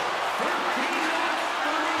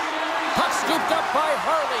 Puck scooped up by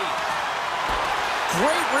Harley.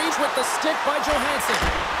 Great reach with the stick by Johansson.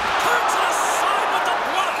 Turns it aside with the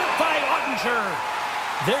blocker by Ottinger.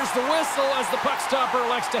 There's the whistle as the puck stopper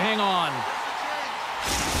elects to hang on.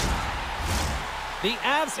 The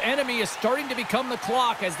Avs' enemy is starting to become the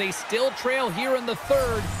clock as they still trail here in the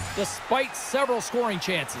third despite several scoring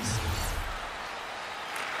chances.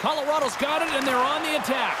 Colorado's got it and they're on the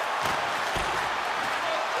attack.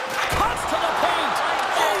 Cuts to the paint.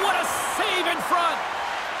 Oh, what a save in front.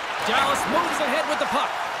 Dallas moves ahead with the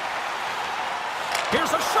puck.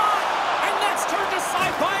 Here's a shot, and that's turned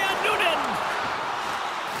aside by Noonan.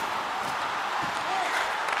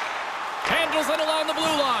 Handles it along the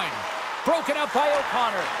blue line. Broken up by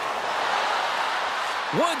O'Connor.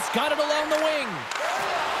 Woods got it along the wing.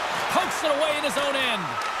 Pokes it away in his own end.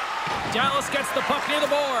 Dallas gets the puck near the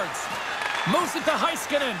boards. Moves it to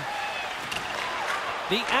Heiskanen.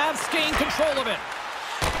 The Avs gain control of it.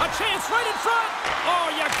 A chance right in front.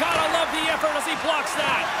 Oh, you gotta love the effort as he blocks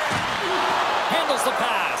that. Handles the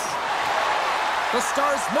pass. The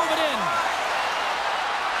Stars move it in.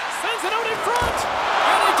 Sends it out in front.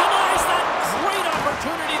 And he denies that great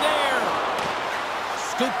opportunity there.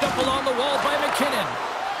 Scooped up along the wall by McKinnon.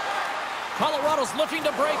 Colorado's looking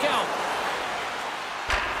to break out.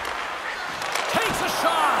 Takes a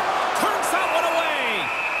shot. Turns that one away.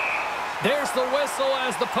 There's the whistle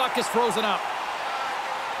as the puck is frozen up.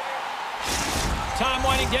 Time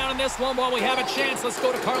winding down in this one while we have a chance. Let's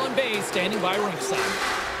go to Carlin Bay standing by ringside.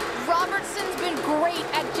 Robertson's been great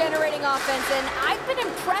at generating offense, and I've been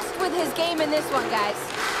impressed with his game in this one, guys.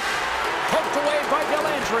 Poked away by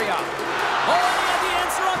Dellandrea. Oh, he had the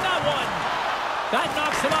answer on that one. That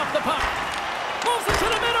knocks him off the puck. Moves it to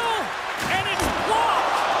the middle, and it's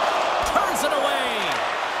blocked. Turns it away.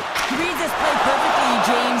 He reads this play perfectly,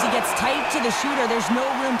 James. He gets tight to the shooter. There's no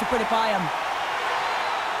room to put it by him.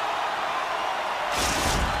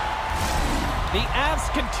 The Avs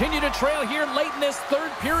continue to trail here late in this third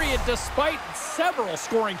period despite several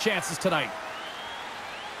scoring chances tonight.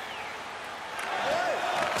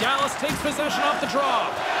 Dallas takes possession off the draw.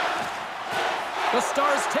 The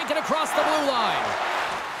Stars take it across the blue line.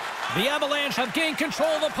 The Avalanche have gained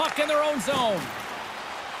control of the puck in their own zone.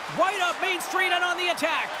 Right up Main Street and on the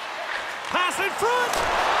attack. Pass in front.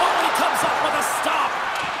 Oh, he comes up with a stop.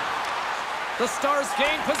 The Stars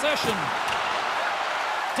gain possession.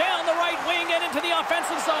 Down the right wing and into the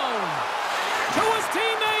offensive zone. To his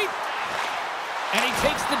teammate. And he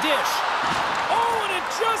takes the dish. Oh, and it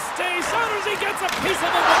just stays out as he gets a piece of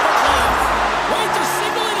it with the glove. Wait, they're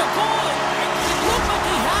signaling a goal. It looked like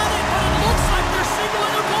he had it, but it looks like they're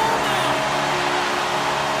signaling a goal now.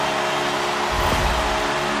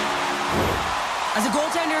 As a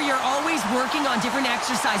goaltender, you're always working on different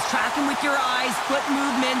exercise, tracking with your eyes, foot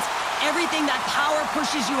movements, everything, that power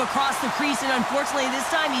pushes you across the crease, and unfortunately this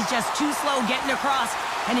time he's just too slow getting across,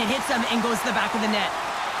 and it hits him and goes to the back of the net.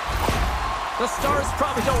 The Stars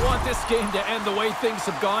probably don't want this game to end the way things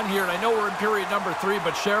have gone here. And I know we're in period number 3,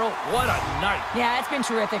 but Cheryl, what a night. Yeah, it's been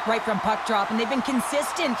terrific right from puck drop, and they've been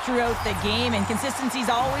consistent throughout the game, and consistency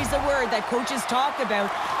is always the word that coaches talk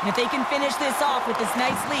about. And if they can finish this off with this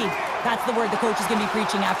nice lead, that's the word the coach is going to be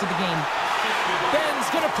preaching after the game. Ben's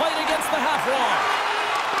going to play it against the half wall.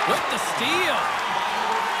 With the steal.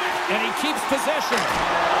 And he keeps possession.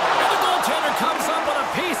 And the goaltender comes up with a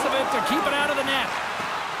piece of it to keep it out of the net.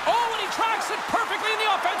 Oh, and he tracks it perfectly in the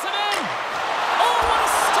offensive end. Oh, what a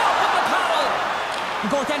stop with the paddle. The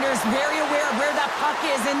goaltender is very aware of where that puck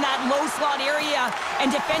is in that low slot area and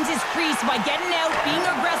defends his crease by getting out, being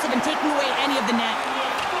aggressive, and taking away any of the net.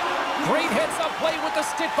 Great heads-up play with the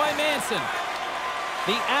stick by Manson.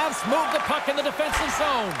 The Avs move the puck in the defensive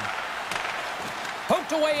zone.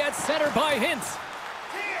 Poked away at center by Hintz.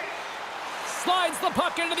 Slides the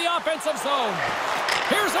puck into the offensive zone.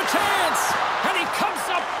 Here's a chance. And he comes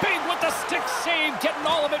up big with the stick save, getting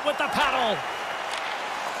all of it with the paddle.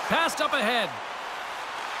 Passed up ahead.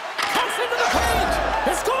 Comes into the paint.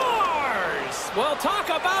 He scores! Well, talk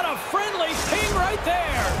about a friendly ping right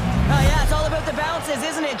there. Oh, yeah, it's all about the bounces,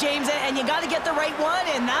 isn't it, James? And you got to get the right one,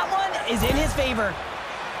 and that one is in his favor.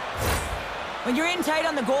 When you're in tight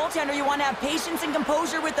on the goaltender, you want to have patience and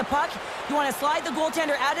composure with the puck. You want to slide the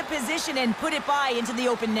goaltender out of position and put it by into the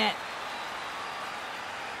open net.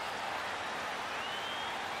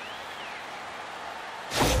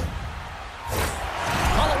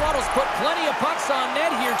 Colorado's put plenty of pucks on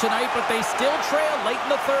net here tonight, but they still trail late in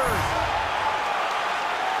the third.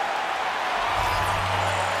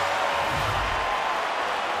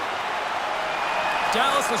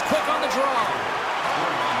 Dallas was quick on the draw.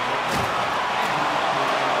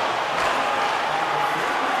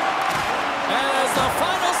 As the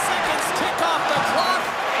final seconds tick off the clock,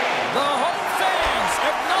 the home fans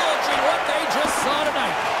acknowledging what they just saw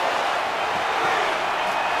tonight.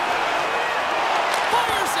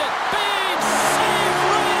 Fires it! Big save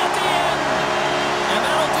right at the end! And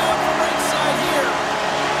that'll do it from ringside here.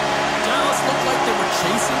 Dallas looked like they were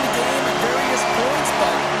chasing the game at various points,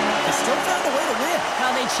 but they still found a way to win.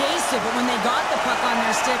 Now, they chased it, but when they got the puck on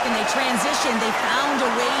their stick and they transitioned, they found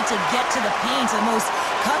a way to get to the paint, the most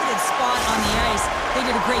coveted spot on the ice. They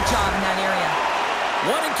did a great job in that area.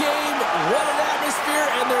 What a game, what an atmosphere,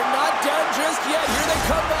 and they're not done just yet. Here they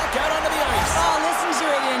come back out onto the ice. Oh, listen to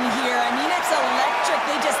it in here. I mean, it's electric.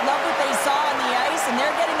 They just love what they saw on the ice, and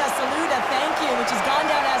they're getting a salute, a thank you, which has gone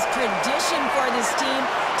down as tradition for this team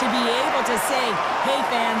to be able to say, hey,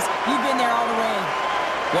 fans, you've been there all the way.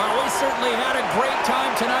 Well, we certainly had a great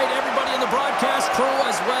time tonight. Everybody in the broadcast crew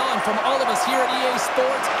as well. And from all of us here at EA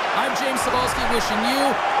Sports, I'm James Cebulski wishing you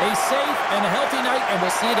a safe and a healthy night, and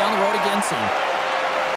we'll see you down the road again soon.